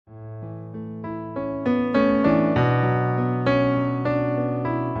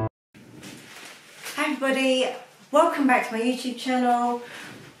everybody, welcome back to my YouTube channel.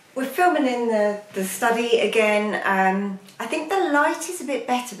 We're filming in the study again. I think the light is a bit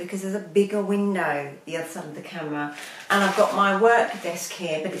better because there's a bigger window the other side of the camera, and I've got my work desk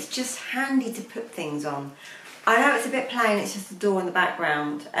here, but it's just handy to put things on. I know it's a bit plain, it's just a door in the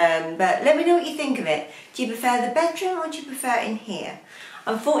background, but let me know what you think of it. Do you prefer the bedroom or do you prefer it in here?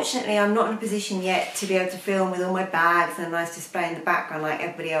 Unfortunately, I'm not in a position yet to be able to film with all my bags and a nice display in the background like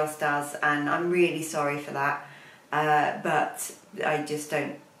everybody else does, and I'm really sorry for that, but I just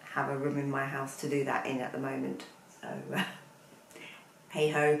don't have a room in my house to do that in at the moment. So,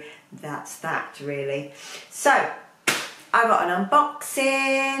 hey ho, that's that really. So, I got an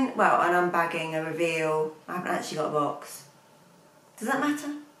unboxing, well, an unbagging, a reveal. I haven't actually got a box. Does that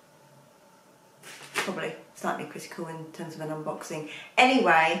matter? Probably slightly critical in terms of an unboxing.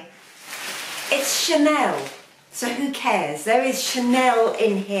 Anyway, it's Chanel, so who cares? There is Chanel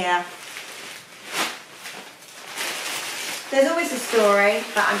in here. There's always a story,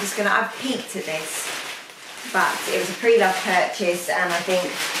 but I've peeked at this, but it was a pre-love purchase, and I think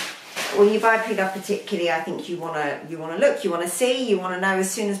when you buy pre-love particularly, I think you wanna look, you wanna see, you wanna know as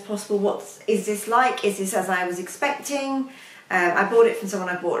soon as possible what is this like? Is this as I was expecting? I bought it from someone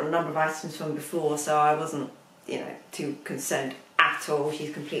I bought a number of items from before, so I wasn't, too concerned at all.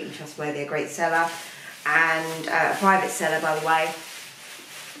 She's completely trustworthy, a great seller, and a private seller, by the way.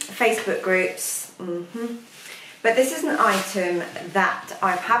 Facebook groups. But this is an item that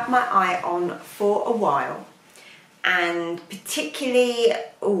I've had my eye on for a while, and particularly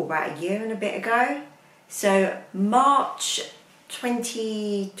about a year and a bit ago. So March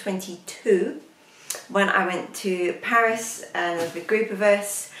 2022, when I went to Paris and there was a big group of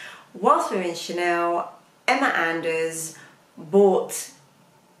us, whilst we were in Chanel, Emma Anders bought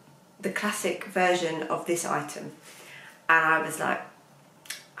the classic version of this item, and I was like,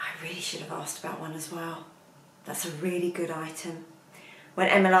 I really should have asked about one as well. That's a really good item. When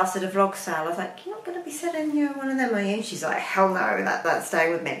Emma last did a vlog sale, I was like, you're not going to be selling one of them, are you? And she's like, hell no, that's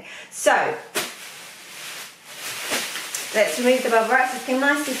staying with me. So, let's remove the bubble wrap. It's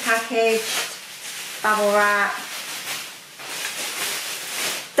nicely packaged. Bubble wrap.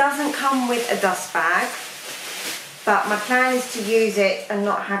 Doesn't come with a dust bag, but my plan is to use it and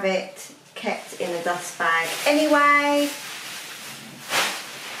not have it kept in a dust bag anyway.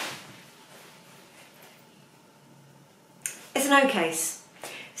 It's an O case.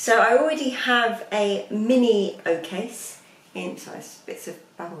 So I already have a mini O case in, sorry, bits of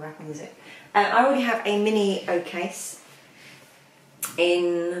bubble wrap on the zip. I already have a mini O case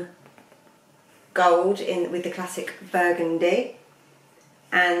in gold with the classic burgundy,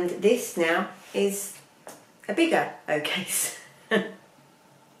 and this now is a bigger O case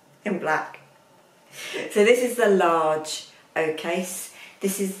in black. So this is the large O case.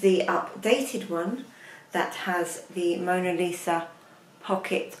 This is the updated one that has the Mona Lisa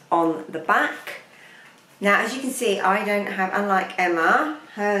pocket on the back. Now, as you can see, I don't have, unlike Emma,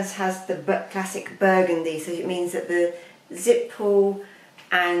 hers has the classic burgundy, so it means that the zip pull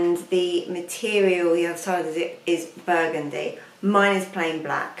and the material, the other side of the zip, is burgundy. Mine is plain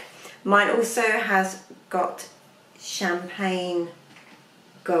black. Mine also has got champagne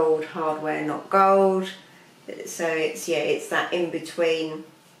gold hardware, not gold. So it's that in between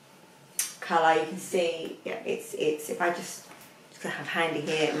colour. You can see, it's if I just have handy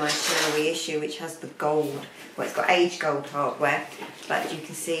here my Chanel reissue, which has the gold, well, it's got aged gold hardware, but you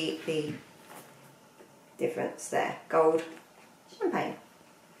can see the difference there. Gold, champagne.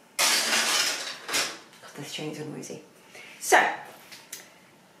 God, the strings are noisy. So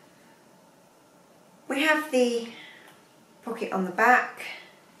we have the pocket on the back,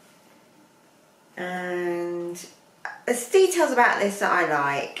 and there's details about this that I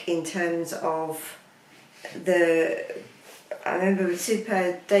like in terms of I remember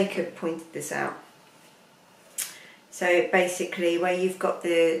Super Dacob pointed this out. So basically where you've got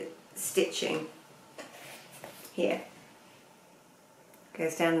the stitching here,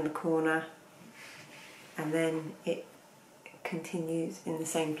 goes down in the corner and then it continues in the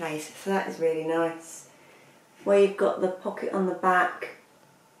same place. So that is really nice. Where you've got the pocket on the back,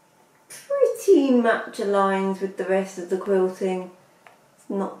 pretty much aligns with the rest of the quilting. It's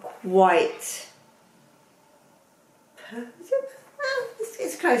not quite perfect.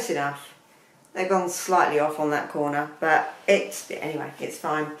 It's close enough. They've gone slightly off on that corner, but anyway, it's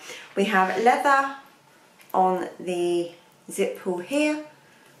fine. We have leather on the zip pull here.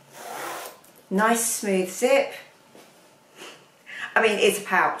 Nice smooth zip. I mean, it's a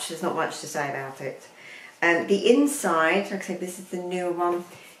pouch, there's not much to say about it. And the inside, like I said, this is the newer one,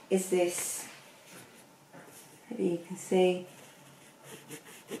 is this, maybe you can see,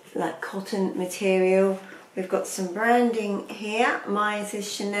 like cotton material. We've got some branding here. Mine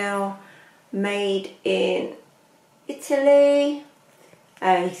says Chanel, made in Italy. You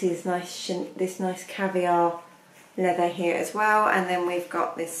can see this nice caviar leather here as well, and then we've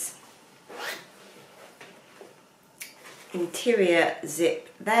got this interior zip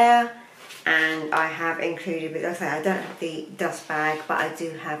there, and I have included, but like I say, I don't have the dust bag, but I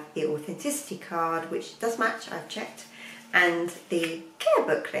do have the authenticity card, which does match, I've checked, and the care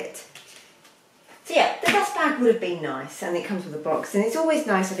booklet. So yeah, the dust bag would have been nice, and it comes with a box, and it's always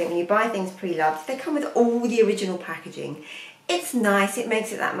nice, I think, when you buy things pre-loved, they come with all the original packaging. It's nice, it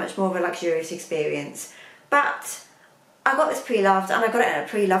makes it that much more of a luxurious experience, but I got this pre-loved, and I got it at a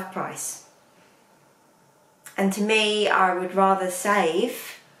pre-loved price. And to me, I would rather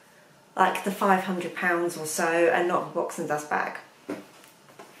save like the £500 or so and not a box and dust bag.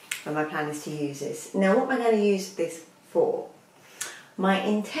 And my plan is to use this. Now, what am I going to use this for? My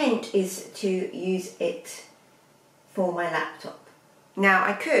intent is to use it for my laptop. Now,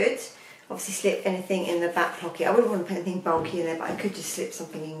 I could obviously slip anything in the back pocket. I wouldn't want to put anything bulky in there, but I could just slip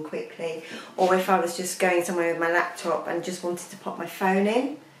something in quickly. Or if I was just going somewhere with my laptop and just wanted to pop my phone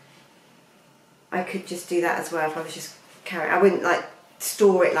in, I could just do that as well. If I was just carrying, I wouldn't like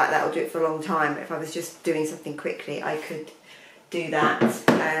store it like that or do it for a long time. If I was just doing something quickly, I could do that.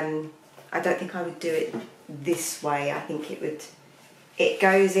 I don't think I would do it this way. I think it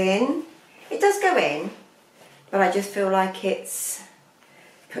goes in. It does go in, but I just feel like it's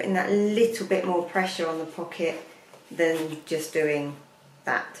putting that little bit more pressure on the pocket than just doing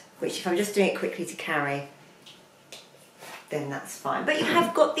that. Which if I'm just doing it quickly to carry, then that's fine. But you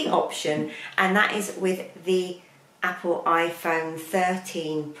have got the option, and that is with the Apple iPhone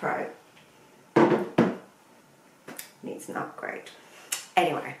 13 Pro. Needs an upgrade.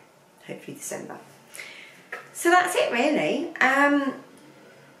 Anyway, hopefully December. So that's it really.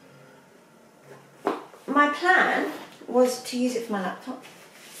 My plan was to use it for my laptop.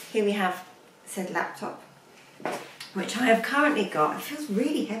 Here we have said laptop, which I have currently got. It feels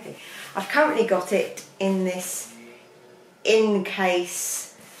really heavy. I've currently got it in this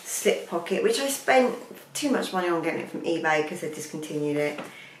in-case slip pocket, which I spent too much money on getting it from eBay because they discontinued it.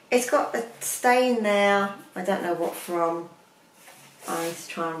 It's got a stain there, I don't know what from. I need to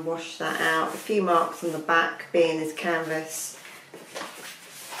try and wash that out. A few marks on the back, being this canvas.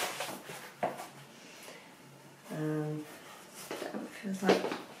 It feels like,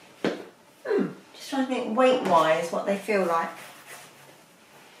 just trying to think weight-wise what they feel like.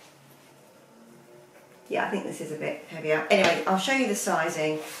 Yeah, I think this is a bit heavier. Anyway, I'll show you the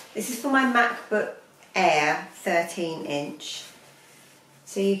sizing. This is for my MacBook Air 13-inch.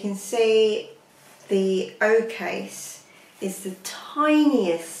 So you can see the O case is the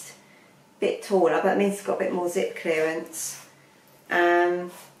tiniest bit taller, but that means it's got a bit more zip clearance.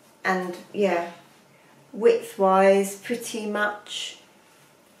 And yeah, width-wise, pretty much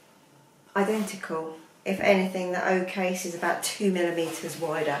identical. If anything, the O case is about 2mm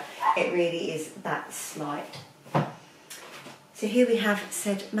wider. It really is that slight. So here we have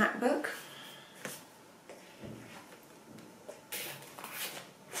said MacBook.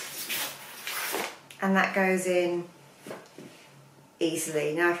 And that goes in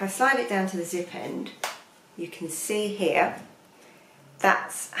easily. Now if I slide it down to the zip end, you can see here,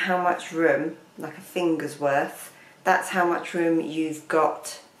 that's how much room, like a finger's worth, that's how much room you've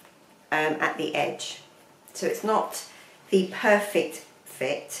got at the edge. So it's not the perfect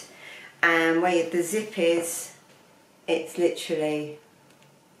fit, and where the zip is, it's literally,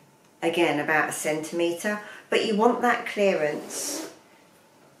 again, about 1 centimetre, but you want that clearance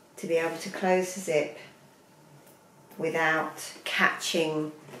to be able to close the zip without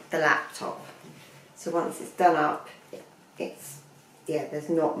catching the laptop. So once it's done up, it's, yeah, there's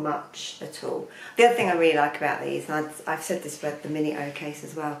not much at all. The other thing I really like about these, and I've said this about the Mini O case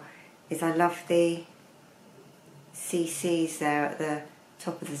as well, is I love the CCs there at the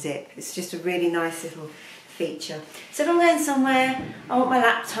top of the zip. It's just a really nice little feature. So if I'm going somewhere, I want my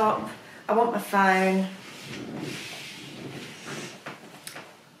laptop, I want my phone,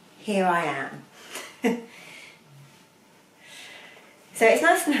 here I am. So it's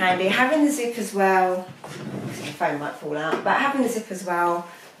nice and handy, having the zip as well. Obviously the phone might fall out, but having the zip as well,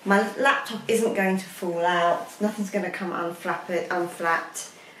 my laptop isn't going to fall out, nothing's going to come unflat,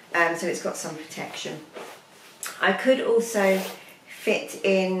 so it's got some protection. I could also fit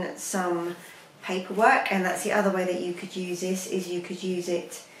in some paperwork, and that's the other way that you could use this, is you could use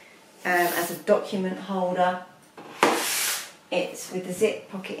it as a document holder. It's with the zip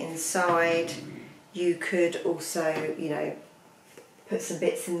pocket inside. You could also, you know, put some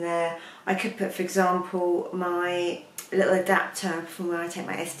bits in there. I could put, for example, my little adapter from where I take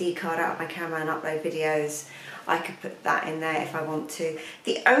my SD card out of my camera and upload videos. I could put that in there if I want to.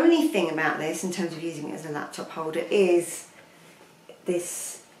 The only thing about this in terms of using it as a laptop holder is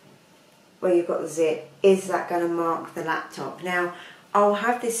this, where you've got the zip, is that going to mark the laptop? Now I'll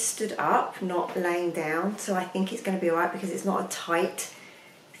have this stood up, not laying down, so I think it's going to be alright because it's not a tight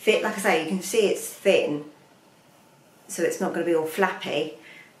fit. Like I say, you can see it's thin, so it's not going to be all flappy,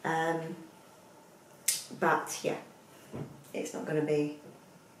 but yeah, it's not going to be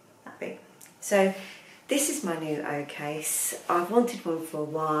that big. So this is my new O case. I've wanted one for a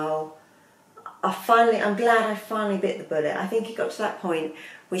while. I'm glad I finally bit the bullet. I think it got to that point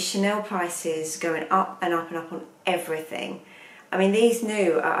with Chanel prices going up and up and up on everything. I mean, these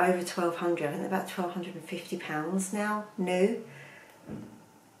new are over 1,200. I think they're about £1,250 now, new.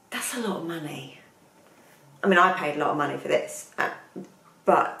 That's a lot of money. I mean, I paid a lot of money for this,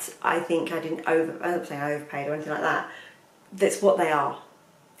 but I think I'm not saying I overpaid or anything like that. That's what they are.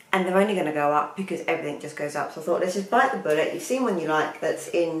 And they're only going to go up because everything just goes up. So I thought, let's just bite the bullet. You've seen one you like that's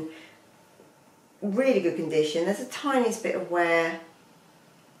in really good condition. There's a tiniest bit of wear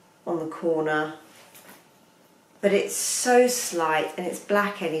on the corner, but it's so slight and it's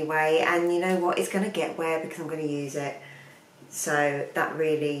black anyway, and you know what, it's going to get wear because I'm going to use it. So that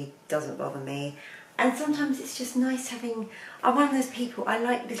really doesn't bother me. And sometimes it's just nice having, I'm one of those people, I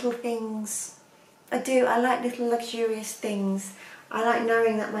like little things. I do, I like little luxurious things. I like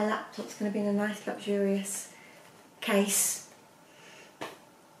knowing that my laptop's going to be in a nice luxurious case.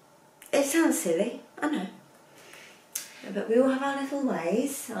 It sounds silly, I know. But we all have our little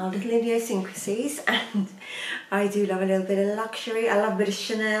ways, our little idiosyncrasies, and I do love a little bit of luxury. I love a bit of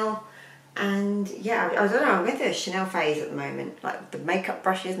Chanel, and yeah, I don't know, I'm going through a Chanel phase at the moment. Like the makeup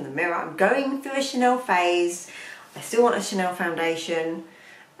brushes and the mirror, I'm going through a Chanel phase. I still want a Chanel foundation.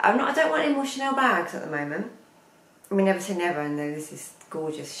 I don't want any more Chanel bags at the moment. I mean, never say never, and there's this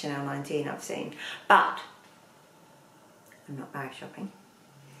gorgeous Chanel 19 I've seen, but I'm not bag shopping.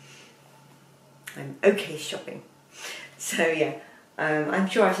 I'm okay shopping. So yeah, I'm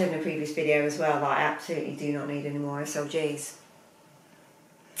sure I said in a previous video as well that I absolutely do not need any more SLGs.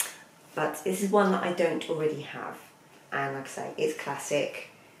 But this is one that I don't already have, and like I say, it's classic.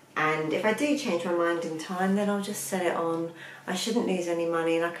 And if I do change my mind in time, then I'll just sell it on. I shouldn't lose any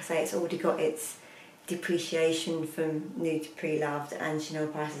money. Like I say, it's already got its depreciation from new to pre-loved, and Chanel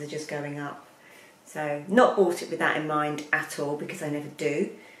prices are just going up. So not bought it with that in mind at all, because I never do.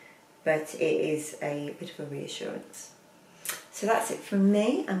 But it is a bit of a reassurance. So that's it from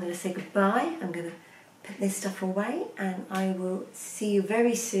me. I'm going to say goodbye. I'm going to put this stuff away, and I will see you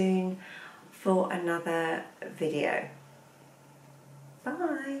very soon for another video.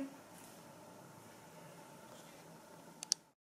 Bye.